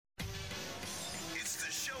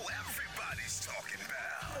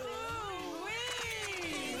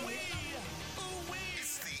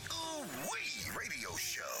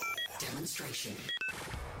Nation.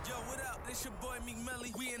 Yo, what up? This your boy Meek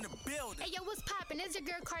Melly. We in the building. Hey, yo, what's poppin'? It's your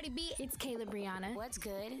girl Cardi B. It's Kayla Brianna. What's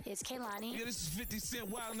good? It's Kaylani. Yeah, this is 50 Cent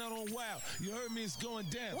Wild Not on Wild. You heard me, it's going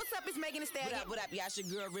down. What's up? It's Megan Thee Stallion. What up? Y'all, it's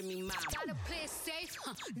your girl Remy Ma. Gotta play it safe,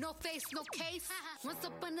 no face, no case. Once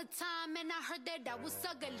upon a time, and I heard that was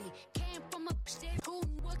ugly. Came from a shit who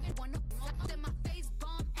wouldn't wanna fuck in my face,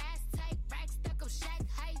 bomb, ass tight, rack, stuck up, shack,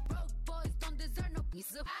 height. Broke boys don't deserve no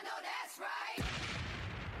piece of. I know that's right.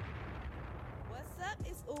 What's up?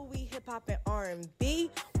 It's OOOWEE Hip Hop and R&B.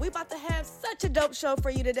 We about to have such a dope show for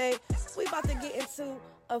you today. We about to get into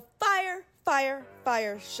a fire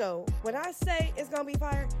show. When I say it's gonna be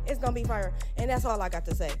fire, it's gonna be fire, and that's all I got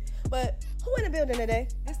to say. But who in the building today?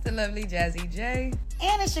 It's the lovely Jazzy J.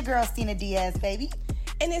 And it's your girl, Stina Diaz, baby.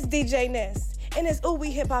 And it's DJ Ness. And it's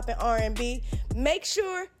OOOWEE Hip Hop and R&B. Make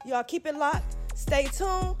sure y'all keep it locked. Stay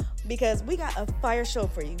tuned, because we got a fire show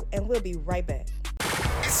for you, and we'll be right back.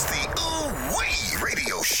 It's the OOOWEE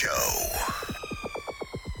Radio Show.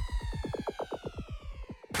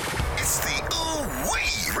 It's the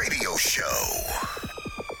OOOWEE Radio Show.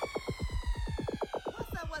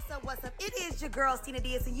 What's up? It is your girl, Stina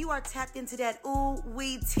Diaz, and you are tapped into that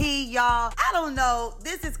OOOWEE tea, y'all. I don't know.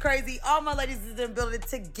 This is crazy. All my ladies is in the building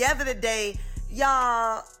together today. Y'all,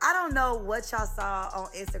 I don't know what y'all saw on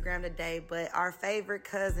Instagram today, but our favorite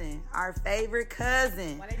cousin, Why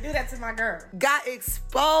they do that to my girl? got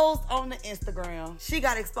exposed on the Instagram. She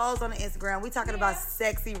got exposed on the Instagram. We talking about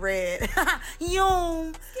Sexy Red.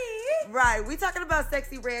 Yoom. Right, we talking about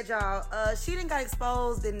Sexy Red, y'all. She done got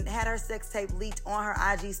exposed and had her sex tape leaked on her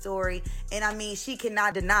IG story. And I mean, she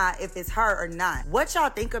cannot deny if it's her or not. What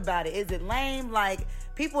y'all think about it? Is it lame? Like,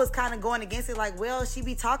 people is kind of going against it. Like, well, she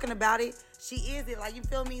be talking about it. She is it. Like, you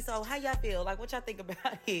feel me? So how y'all feel? Like, what y'all think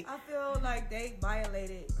about it? I feel like they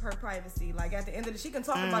violated her privacy. Like, at the end of the, she can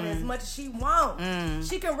talk about it as much as she wants.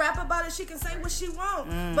 She can rap about it. She can say what she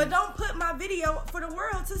wants. But don't put my video for the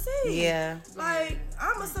world to see. Yeah. Like,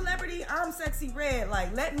 I'm a celebrity. I'm Sexy Red.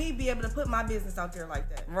 Like, let me be able to put my business out there like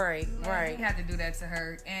that. Right. He had to do that to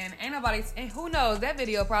her. And ain't nobody, and who knows, that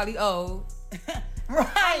video probably old. Right.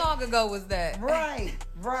 How long ago was that? Right.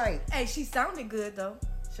 Hey, she sounded good, though.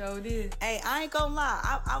 Sure did. Hey, I ain't gonna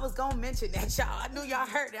lie. I was gonna mention that, y'all. I knew y'all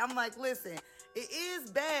heard it. I'm like, listen, it is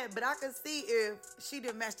bad, but I can see if she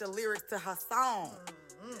didn't match the lyrics to her song.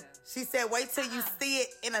 She said, wait till you see it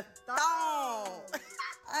in a thong.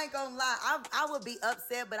 I ain't gonna lie. I would be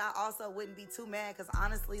upset, but I also wouldn't be too mad, because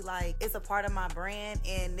honestly, like, it's a part of my brand,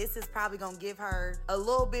 and this is probably gonna give her a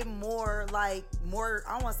little bit more, I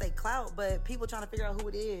don't want to say clout, but people trying to figure out who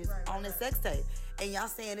it is on this sex tape. And y'all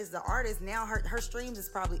saying this is the artist, now her streams is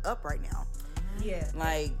probably up right now. Yeah.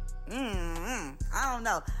 Like, I don't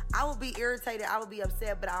know. I would be irritated. I would be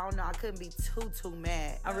upset, but I don't know. I couldn't be too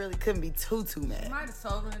mad. I really couldn't be too mad. Might have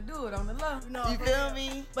told her to do it on the low. No, You feel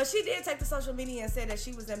me? But she did take to social media and said that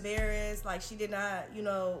she was embarrassed. Like, she did not,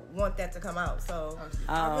 want that to come out. So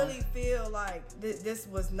I really feel like this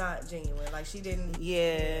was not genuine. Like, she didn't.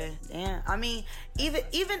 Yeah. I mean,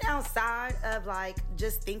 even outside of, like,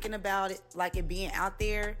 just thinking about it, like it being out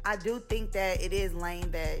there, I do think that it is lame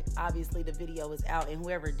that obviously the video is out and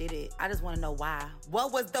whoever did it, I just want to know why.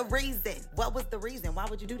 What was the reason? Why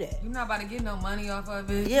would you do that? You're not about to get no money off of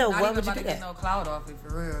it. Yeah, not why even would you about do to get that? no clout off it,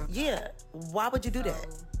 for real. Yeah. Why would you do that?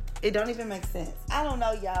 It don't even make sense. I don't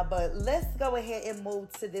know, y'all, but let's go ahead and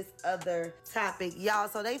move to this other topic. Y'all,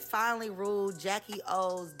 so they finally ruled Jackie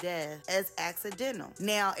O's death as accidental.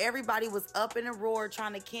 Now, everybody was up in a roar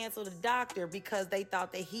trying to cancel the doctor because they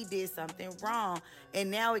thought that he did something wrong. And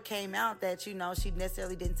now it came out that, she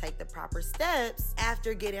necessarily didn't take the proper steps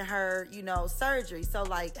after getting her, surgery. So,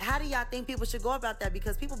 like, how do y'all think people should go about that?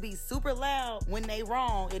 Because people be super loud when they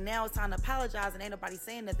wrong, and now it's time to apologize, and ain't nobody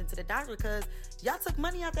saying nothing to the doctor because y'all took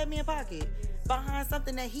money out that man's pocket behind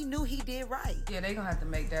something that he knew he did right. Yeah, they gonna have to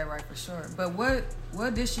make that right for sure. But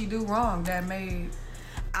what did she do wrong that made...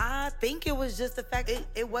 I think it was just the fact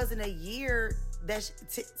it wasn't a year that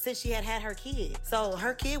since she had her kid. So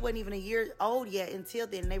her kid wasn't even a year old yet until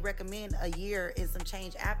then. They recommend a year and some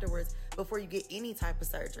change afterwards before you get any type of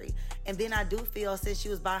surgery. And then I do feel since she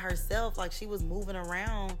was by herself, like she was moving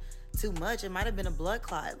around too much. It might have been a blood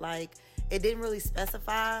clot. Like, it didn't really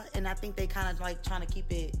specify, and I think they kind of like trying to keep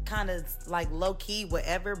it kind of like low key,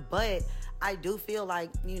 whatever. But I do feel like,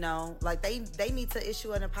 like they need to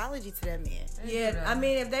issue an apology to that man. Yeah, I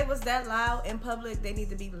mean, if they was that loud in public, they need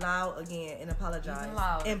to be loud again and apologize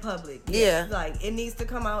in public. Yeah. Like, it needs to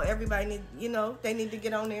come out. Everybody they need to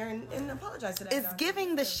get on there and apologize to that. It's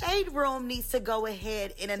giving the Shade Room needs to go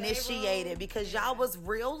ahead and initiate it, because y'all was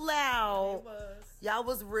real loud Y'all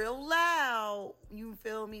was real loud, you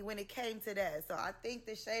feel me, when it came to that. So I think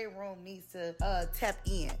the Shade Room needs to tap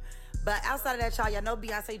in. But outside of that, y'all know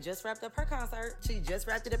Beyonce just wrapped up her concert. She just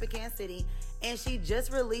wrapped it up in Kansas City. And she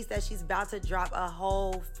just released that she's about to drop a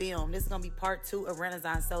whole film. This is going to be part 2 of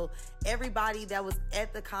Renaissance. So everybody that was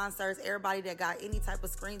at the concerts, everybody that got any type of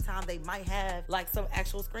screen time, they might have like some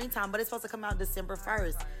actual screen time. But it's supposed to come out December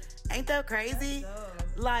 1st. Ain't that crazy?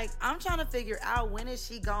 Like, I'm trying to figure out when is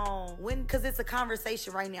she gone? Because it's a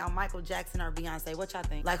conversation right now, Michael Jackson or Beyonce. What y'all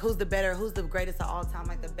think? Like, who's the greatest of all time,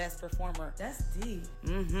 like the best performer? That's deep.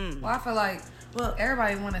 Mm-hmm. Well, I feel like,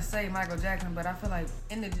 everybody want to say Michael Jackson, but I feel like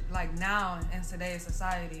now in today's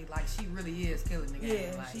society, like she really is killing the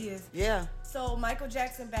game. Yeah, like, she is. Yeah. So Michael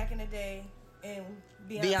Jackson back in the day and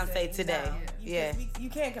Beyonce today. Now. You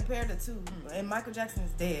can't compare the two. And Michael Jackson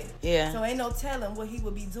is dead. Yeah. So ain't no telling what he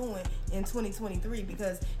would be doing in 2023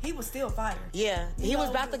 because he was still fire. Yeah. He was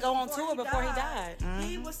about to go on tour before he died. Mm-hmm.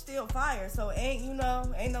 He was still fire. So ain't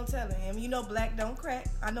no telling him. Black don't crack.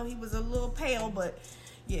 I know he was a little pale, but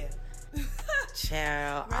yeah.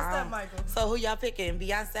 Child. Rest up, Michael. So who y'all picking,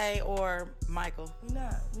 Beyonce or Michael?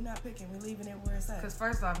 We're not picking. We're leaving it where it's at. Because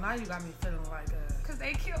first off, now you got me feeling like, because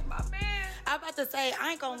they killed my man. I'm about to say,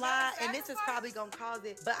 I ain't gonna lie, and this is probably gonna cause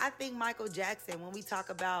it, but I think Michael Jackson, when we talk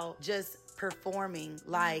about just performing,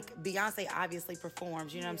 like Beyonce obviously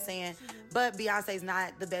performs, you know what I'm saying? But Beyonce's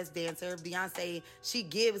not the best dancer. Beyonce, she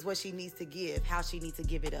gives what she needs to give, how she needs to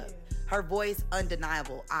give it up. Her voice,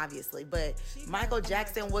 undeniable, obviously. But Michael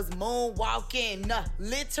Jackson was moonwalking,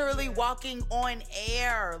 literally walking on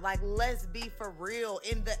air. Like, let's be for real.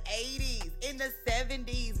 In the 80s, in the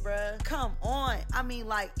 70s, bruh. Come on. I mean,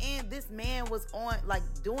 like, and this man was on, like,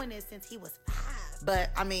 doing this since he was 5. But,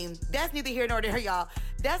 I mean, that's neither here nor there, y'all.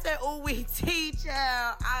 That's that OOOWEE tea,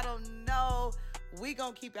 child. I don't know. We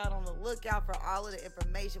gonna keep out on the lookout for all of the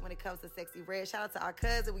information when it comes to Sexy Red. Shout out to our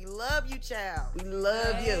cousin. We love you, child. We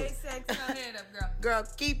love you. Hey, Sexy, your head up, girl. Girl,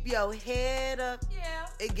 keep your head up. Yeah.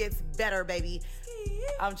 It gets better, baby.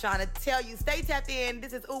 I'm trying to tell you. Stay tapped in.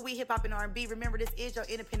 This is OOOWEE Hip Hop and R&B. Remember, this is your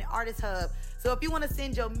independent artist hub. So if you want to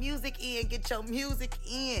send your music in, get your music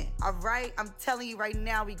in. All right? I'm telling you right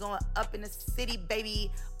now, we going up in the city,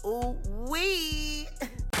 baby. OOOWEE.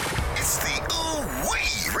 It's the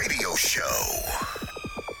OOOWEE Radio Show.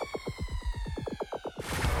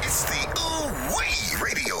 It's the OOOWEE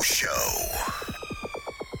Radio Show.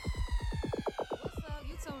 What's up?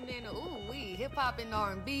 You tuned in to OOOWEE Hip Hop and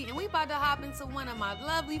R&B, and we about to hop into one of my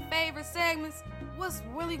lovely favorite segments. What's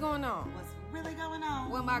really going on? What's really going on?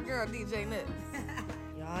 With my girl DJ Nuts.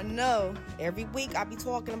 Y'all know, every week I be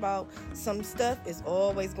talking about some stuff is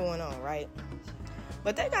always going on, right?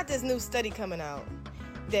 But they got this new study coming out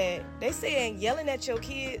that they saying yelling at your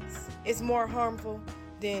kids is more harmful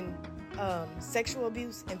than sexual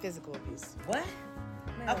abuse and physical abuse. What?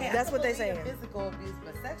 Okay, that's what they saying. saying. Physical abuse,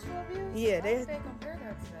 but sexual abuse? Yeah, Why would they compare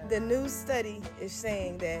that to that? the new study is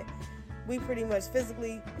saying that we pretty much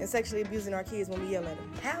physically and sexually abusing our kids when we yell at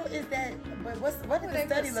them. How is that? But what did the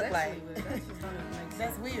study look like?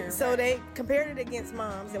 That's weird. So they compared it against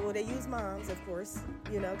moms. Well, they use moms, of course,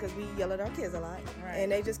 because we yell at our kids a lot. Right.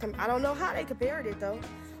 And they just I don't know how they compared it, though.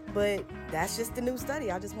 But that's just the new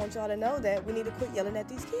study. I just want y'all to know that we need to quit yelling at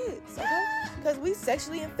these kids, okay? Because we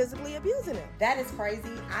sexually and physically abusing them. That is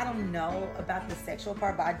crazy. I don't know about the sexual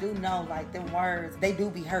part, but I do know, like, them words, they do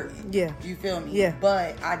be hurting. Yeah. You feel me? Yeah.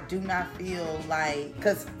 But I do not feel like,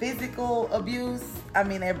 because physical abuse, I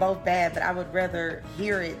mean, they're both bad, but I would rather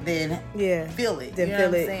hear it than feel it. Than you know feel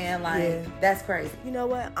what I'm it. saying? Like, Yeah. that's crazy. You know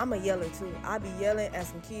what? I'm a yeller, too. I be yelling at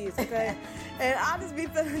some kids, okay? And I just be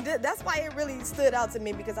feeling, that's why it really stood out to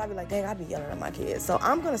me, because I be like, dang, I be yelling at my kids. So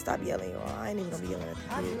I'm going to stop yelling, y'all. I ain't even going to be yelling at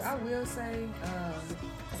the kids. I will say,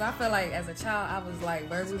 because I feel like as a child, I was like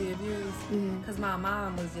verbally abused. Because my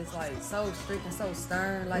mom was just like so strict and so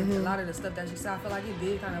stern. Like a lot of the stuff that she said, I feel like it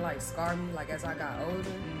did kind of like scar me, like as I got older.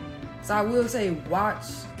 So I will say, watch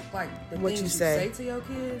like the What things you you say. say to your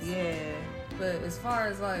kids. Yeah. But as far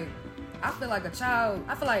as like, I feel like a child,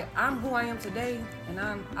 I feel like I'm who I am today, and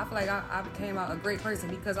I feel like I became out a great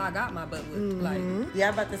person because I got my butt whipped. Like, Yeah,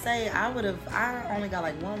 I'm about to say, I only got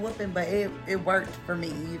like one whooping, but it worked for me,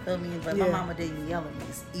 you feel me? But my Yeah. mama didn't yell at me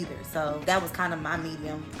either, so that was kind of my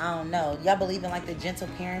medium. I don't know. Y'all believe in like the gentle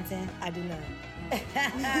parenting? I do not.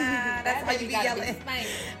 That's why you be yelling.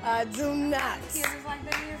 I do not. kids is like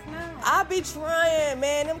they is now. I be trying,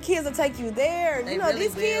 man. Them kids will take you there. They You know, really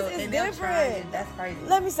these kids will, is and they'll try different. it. That's crazy.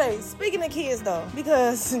 Let me say, speaking of kids though,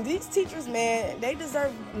 because these teachers, man, they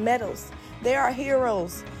deserve medals. They are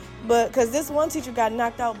heroes. but because this one teacher got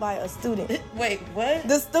knocked out by a student. Wait, what?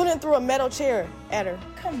 The student threw a metal chair at her.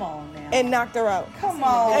 Come on now. And knocked her out. Come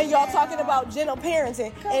on. And y'all talking about gentle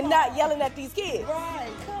parenting and not yelling at these kids. Right.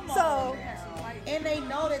 Come on. So, and they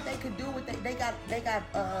know that they could do what they got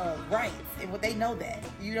rights, and what they know that.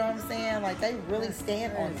 You know what I'm saying? Like, they really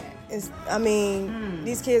stand on that.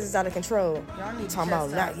 These kids is out of control. Y'all need to talking about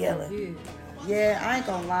not chastise yelling. Yeah, I ain't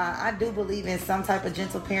gonna lie. I do believe in some type of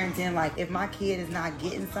gentle parenting. Like, if my kid is not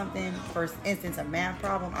getting something, for instance, a math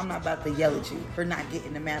problem, I'm not about to yell at you for not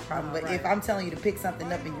getting the math problem. But if I'm telling you to pick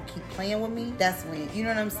something up and you keep playing with me, that's when, you know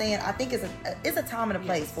what I'm saying? I think it's a time and a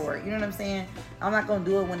place for it. You know what I'm saying? I'm not gonna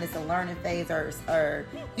do it when it's a learning phase or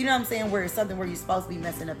you know what I'm saying, where it's something where you're supposed to be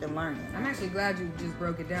messing up and learning. I'm actually glad you just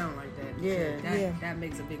broke it down like that. Yeah. That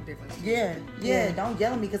makes a big difference. Yeah. Don't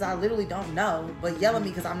yell at me because I literally don't know, but yell at me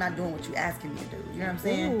because I'm not doing what you asking me to do. You know what I'm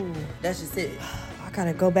saying? Ooh. That's just it. I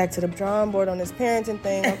gotta go back to the drawing board on this parenting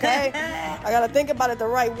thing, okay? I gotta think about it the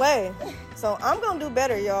right way. So I'm gonna do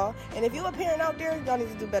better, y'all. And if you're a parent out there, y'all need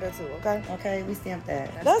to do better too, okay? Okay, we stamp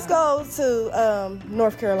that. Let's go to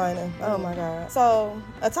North Carolina. Oh my God. So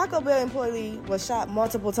a Taco Bell employee was shot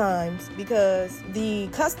multiple times because the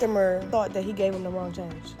customer thought that he gave him the wrong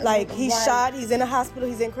change. Like, he's shot, he's in a hospital,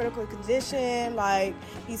 he's in critical condition, like,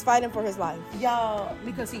 he's fighting for his life. Y'all,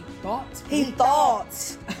 Because he thought. He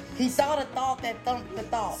thought. he saw the thought that thumped the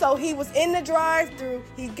thought. So he was in the drive-thru,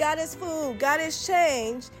 he got his food, got his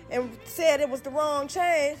change, and said it was the wrong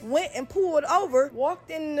change, went and pulled over,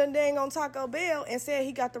 walked in the dang on Taco Bell and said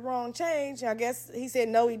he got the wrong change. I guess he said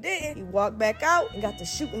no, he didn't. He walked back out and got to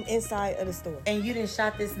shooting inside of the store. And you done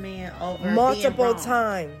shot this man over Multiple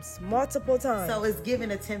times. So it's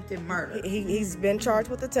given attempted murder. He's been charged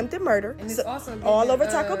with attempted murder. And it's also all over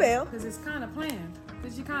Taco Bell. Because it's kind of planned.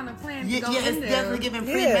 Because you kind of planned to Yeah, go in it's there. definitely given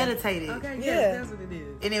premeditated. Okay, Yeah. yes, that's what it is.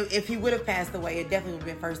 And if he would have passed away, it definitely would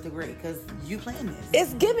have been first degree because you planned this.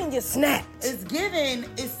 It's giving you snapped.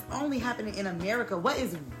 It's only happening in America. What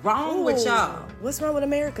is wrong with y'all? What's wrong with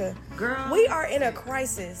America? Girl. We are in a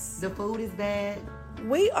crisis. The food is bad.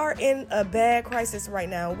 We are in a bad crisis right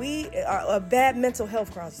now. We are a bad mental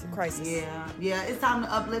health crisis. Yeah. It's time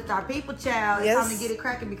to uplift our people, child. It's time to get it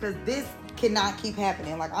cracking because this cannot keep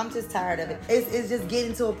happening. Like, I'm just tired of it. It's just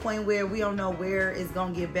getting to a point where we don't know where it's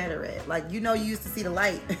gonna get better at. Like, you used to see the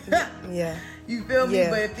light. Yeah. You feel me?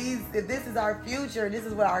 Yeah. But if this is our future, this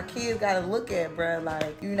is what our kids gotta look at, bruh.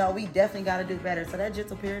 Like, we definitely gotta do better. So that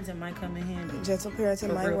gentle parenting might come in handy. Gentle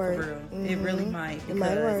parenting might work. For real. Mm-hmm. It really might. It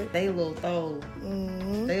might work. They a little throw.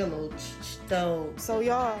 Mm-hmm. They a little throw. So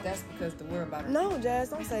y'all. That's because the word about it. No, Jazz,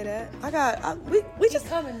 don't say that. We just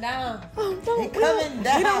coming down. Oh, don't. Coming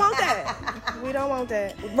down. We don't want that. We don't want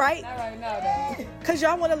that. Right? Not right now, though. Because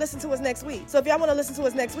y'all want to listen to us next week. So if y'all want to listen to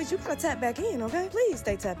us next week, you got to tap back in, okay? Please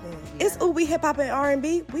stay tapped in. Yeah. It's OOWEE Hip Hop and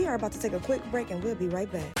R&B. We are about to take a quick break and we'll be right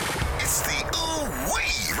back. It's the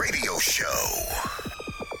OOOWEE Radio Show.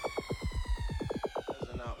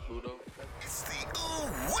 It's the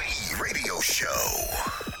OOOWEE Radio Show.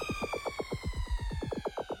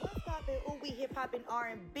 OOWEE Hip Hop and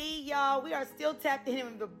R&B, y'all. We are still tapped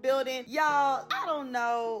in the building. Y'all, I don't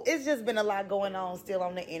know. It's just been a lot going on still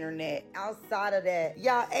on the internet. Outside of that,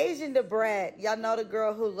 y'all, Asian Da Brat, y'all know the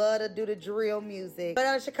girl who love to do the drill music, but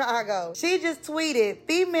out of Chicago. She just tweeted,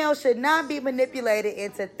 females should not be manipulated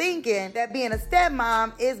into thinking that being a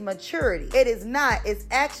stepmom is maturity. It is not. It's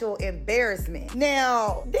actual embarrassment.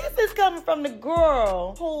 Now, this is coming from the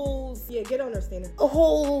girl who's... Yeah, get on her, Stina.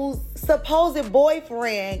 Whose supposed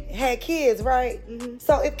boyfriend had kids, right? Mm-hmm.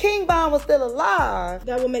 So if King Von was still alive,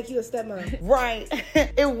 that will make you a stepmom. right?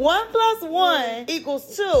 If 1 + 1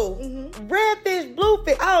 equals 2, mm-hmm. red fish, blue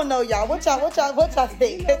fish. I don't know, y'all. What y'all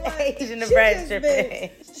think? Asian Da Brat tripping.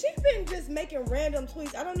 She's been just making random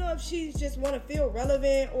tweets. I don't know if she just want to feel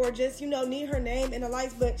relevant or just need her name in the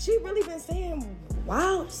lights, but she really been saying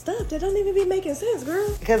wild stuff that don't even be making sense, girl.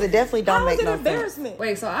 Because it definitely don't make no sense. How is it embarrassment?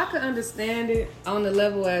 Wait, so I could understand it on the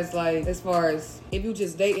level as far as if you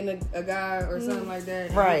just dating a guy or something like that,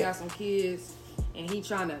 and right? You got some kids, and he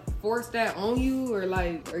trying to force that on you,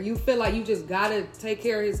 or you feel like you just gotta take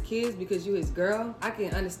care of his kids because you his girl. I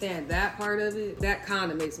can understand that part of it. That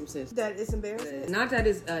kind of makes some sense. That it's embarrassing. Not that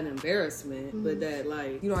it's an embarrassment, but that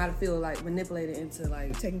you don't have to feel manipulated into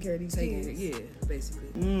taking care of these kids. Yeah, basically.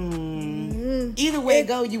 Either way it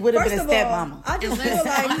go, you would have been a stepmama. I just feel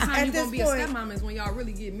like only time at you this gonna be point, a stepmama is when y'all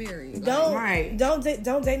really get married. Don't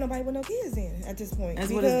date nobody with no kids in. at this point.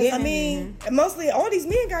 That's what it's getting. I mean, mostly all these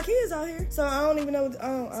men got kids out here, so I don't even know.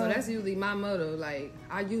 So that's usually my motto. Like,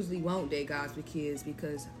 I usually won't date guys with kids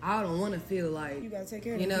because I don't want to feel like you gotta take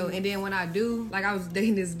care of them. You know, and then when I do, like I was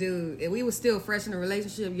dating this dude, and we was still fresh in the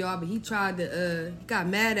relationship, y'all, but he tried to, he got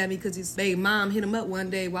mad at me because his baby mom hit him up one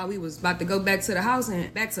day while we was about to go back to the house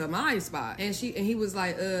and back to my spot. And he was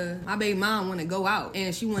like, my baby mom want to go out,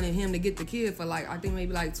 and she wanted him to get the kid for like, I think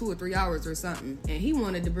maybe like 2 or 3 hours or something. And he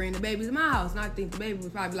wanted to bring the baby to my house, and I think the baby was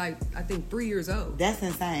probably like, I think 3 years old. That's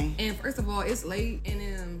insane. And first of all, it's late,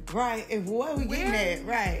 and right, and what we getting at,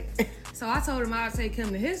 right. So I told him I'd take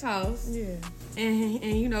him to his house. Yeah.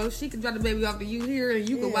 And you know, she could drop the baby off to you here, and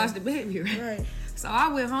you could watch the baby, right? So I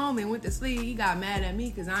went home and went to sleep. He got mad at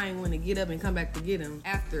me because I ain't want to get up and come back to get him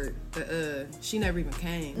after she never even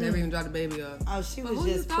came. Never even dropped the baby off. Oh, she was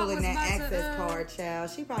just pulling that access card,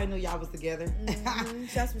 child. She probably knew y'all was together.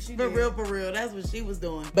 That's what she did. For real. That's what she was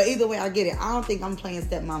doing. But either way, I get it. I don't think I'm playing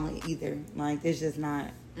stepmama either. Like, it's just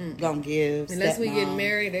not gonna give. Unless we get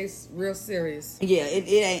married, they real serious. Yeah, it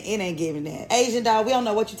ain't giving that. Asian dog, we don't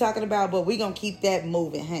know what you're talking about, but we gonna keep that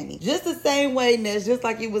moving, honey. Just the same way, Ness, just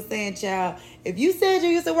like you was saying, child. If you said you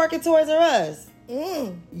used to work at Toys R Us,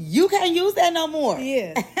 you can't use that no more.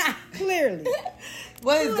 Yeah, clearly.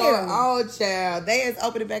 What is going on, child? They is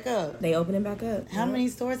opening back up. They opening back up. How many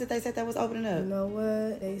stores did they say that was opening up? You know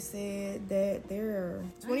what? They said that there are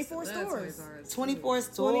 24 stores. 24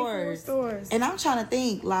 stores. 24 stores. And I'm trying to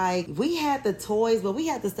think, like, we had the toys, but we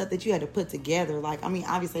had the stuff that you had to put together. Like, I mean,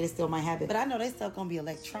 obviously they still might have it, but I know they still gonna be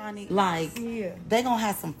electronic. Like, they gonna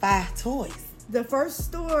have some fire toys. The first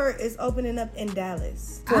store is opening up in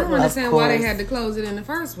Dallas. I don't understand why they had to close it in the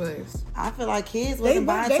first place. I feel like kids wasn't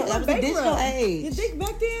buying toys. That was the digital age. You think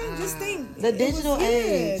back then? Just think. The digital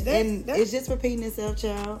age. And it's just repeating itself,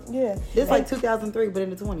 child. Yeah. It's like 2003, but in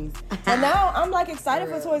the 20s. And now I'm like excited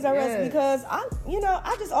for Toys R Us because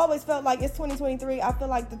I just always felt like it's 2023. I feel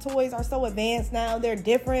like the toys are so advanced now. They're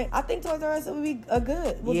different. I think Toys R Us would be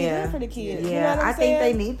good for the kids. Yeah, you know what I'm saying?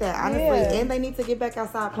 think they need that, honestly. And they need to get back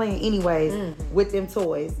outside playing anyways with them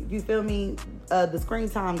toys. You feel me? The screen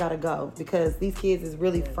time gotta go because these kids is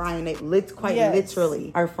really frying it.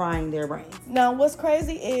 Literally are frying their brains. Now, what's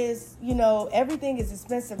crazy is, everything is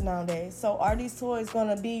expensive nowadays. So are these toys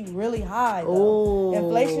gonna be really high? Though?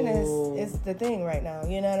 Inflation is the thing right now.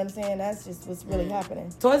 You know what I'm saying? That's just what's really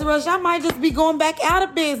happening. Toys R Us, y'all might just be going back out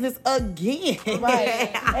of business again.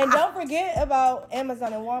 Right. And don't forget about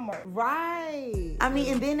Amazon and Walmart. Right. I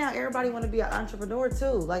mean, and then now everybody want to be an entrepreneur too.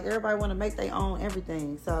 Like everybody want to make their own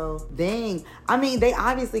everything. So dang. I mean, they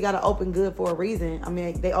obviously got to open good for a reason. I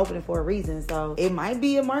mean, they open it for a reason. So it might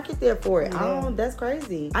be a market there for it. That's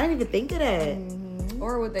crazy. I didn't even think of that.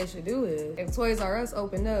 Or what they should do is, if Toys R Us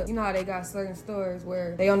open up, you know how they got certain stores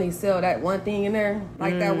where they only sell that one thing in there?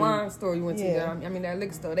 Like that wine store you went to. That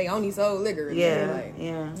liquor store. They only sold liquor in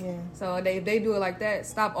there. So if they do it like that,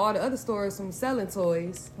 stop all the other stores from selling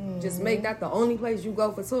toys. Just make that the only place you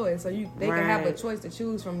go for toys. So they can have a choice to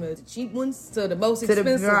choose from the cheap ones to the most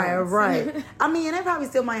expensive ones. Right. I mean, and they probably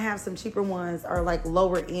still might have some cheaper ones or like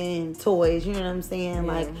lower end toys. You know what I'm saying?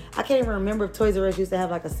 Like, I can't even remember if Toys R Us used to have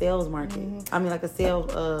like a sales market. I mean, like a sales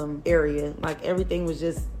area. Like everything was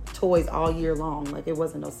just toys all year long. Like it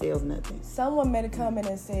wasn't no sales, nothing. Someone made a comment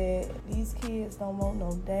and said, these kids don't want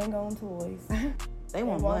no dang on toys. They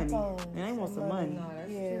want money. And they want some money. No, that's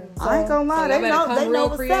true. I ain't gonna lie. They know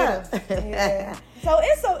what's up. Yeah. So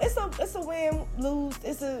it's a win lose.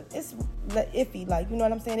 It's iffy. Like, you know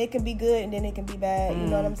what I'm saying? It can be good and then it can be bad. You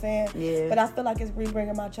know what I'm saying? Yeah. But I feel like it's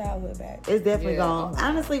bringing my childhood back. It's definitely gone.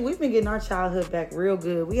 Honestly, we've been getting our childhood back real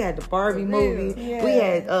good. We had the Barbie movie. Yeah. We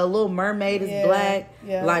had Little Mermaid is Black.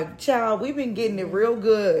 Yeah. Like, child, we've been getting it real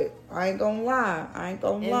good. I ain't gonna lie. And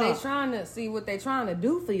they trying to see what they trying to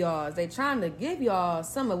do for y'all. Is they trying to give y'all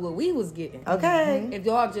some of what we was getting. Okay. If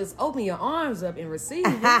y'all just open your arms up and receive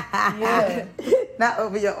it. Not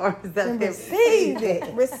open your arms up and receive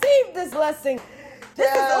it. Receive this blessing. This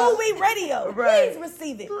is OOWEE Radio. Right. Please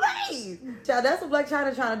receive it. Please. Child, that's what Black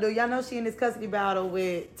China trying to do. Y'all know she in this custody battle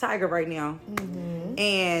with Tiger right now.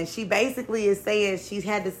 And she basically is saying she's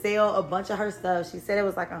had to sell a bunch of her stuff. She said it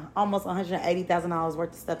was like almost $180,000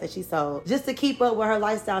 worth of stuff that she sold just to keep up with her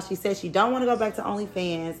lifestyle. She said she don't want to go back to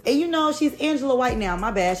OnlyFans. And she's Angela White now.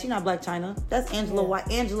 My bad. She's not Black China. That's Angela White.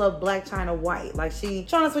 Angela Black China White. Like she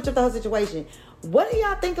trying to switch up the whole situation. What do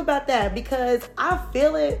y'all think about that? Because I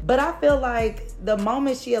feel it, but I feel like the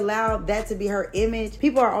moment she allowed that to be her image,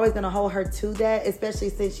 people are always going to hold her to that, especially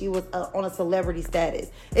since she was on a celebrity status.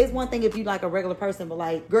 It's one thing if you like a regular person, but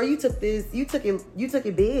like, girl, you took it big,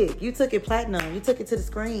 you took it platinum, you took it to the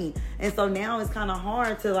screen. And so now it's kind of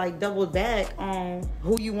hard to like double back on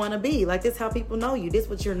who you want to be. Like, this is how people know you. This is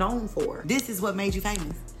what you're known for. This is what made you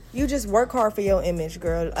famous. You just work hard for your image,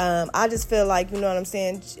 girl. I just feel like, you know what I'm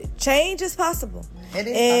saying, change is possible. It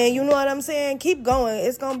is and possible. You know what I'm saying? Keep going.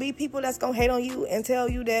 It's going to be people that's going to hate on you and tell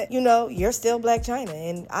you that, you know, you're still Black China.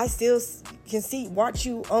 And I still can watch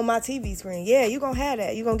you on my TV screen. Yeah, you're going to have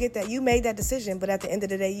that. You're going to get that. You made that decision. But at the end of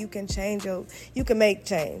the day, you can make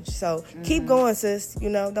change. So keep going, sis. You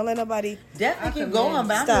know, don't let nobody. Definitely keep going.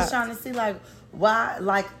 But I'm just trying to see, like, why,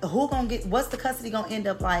 like, what's the custody gonna end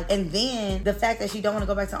up like? And then the fact that she don't want to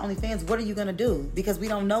go back to OnlyFans, what are you gonna do? Because we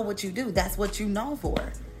don't know what you do. That's what you known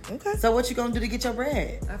for. Okay. So what you gonna do to get your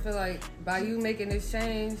bread? I feel like by you making this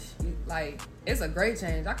change, like, it's a great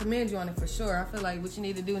change. I commend you on it for sure. I feel like what you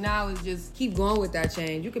need to do now is just keep going with that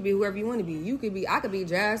change. You could be whoever you want to be. I could be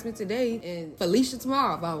Jasmine today and Felicia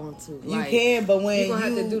tomorrow if I want to. Like, you can, but when you're going to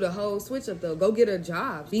have to do the whole switch up though. Go get a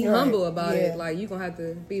job. Be humble about it. Like, you're going to have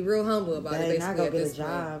to be real humble about it. Not go get a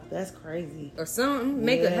job. That's crazy. Or something.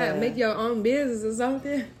 Make your own business or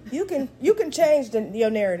something. You can change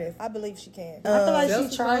your narrative. I believe she can. I feel like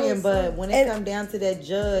she's trying, but when it comes down to that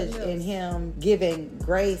judge and him giving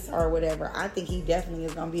grace or whatever, I think he definitely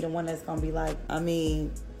is gonna be the one that's gonna be like, I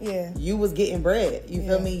mean, yeah, you was getting bread. You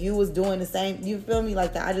feel me? You was doing the same. You feel me?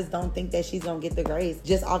 Like that. I just don't think that she's gonna get the grace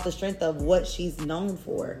just off the strength of what she's known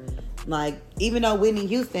for. Like, even though Whitney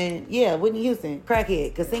Houston,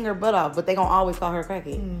 crackhead, could sing her butt off, but they gonna always call her a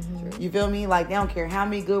crackhead. Mm-hmm. You feel me? Like, they don't care how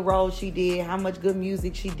many good roles she did, how much good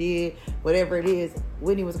music she did, whatever it is,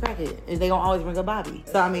 Whitney was a crackhead. And they gonna always bring up Bobby.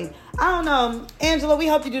 So, I mean, I don't know. Angela, we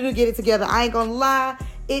hope you do get it together. I ain't gonna lie.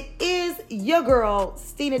 It is your girl,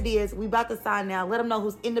 Stina Diaz. We about to sign now. Let them know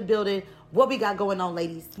who's in the building. What we got going on,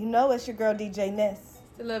 ladies. You know it's your girl, DJ Ness.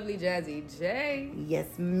 The lovely Jazzy J. Yes,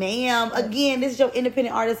 ma'am. Again, this is your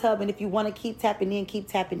Independent Artist Hub, and if you want to keep tapping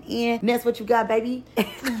in. Ness, what you got, baby?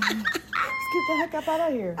 Let's get the heck up out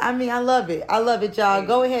of here. I mean, I love it, y'all.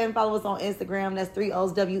 Go ahead and follow us on Instagram. That's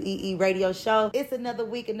 3O's WEE Radio Show. It's another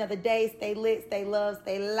week, another day. Stay lit, stay love,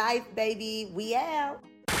 stay life, baby. We out.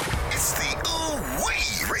 It's the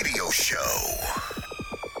OOOWEE Radio Show.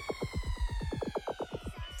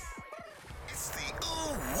 It's the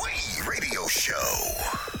OOOWEE Radio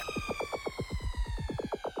Show.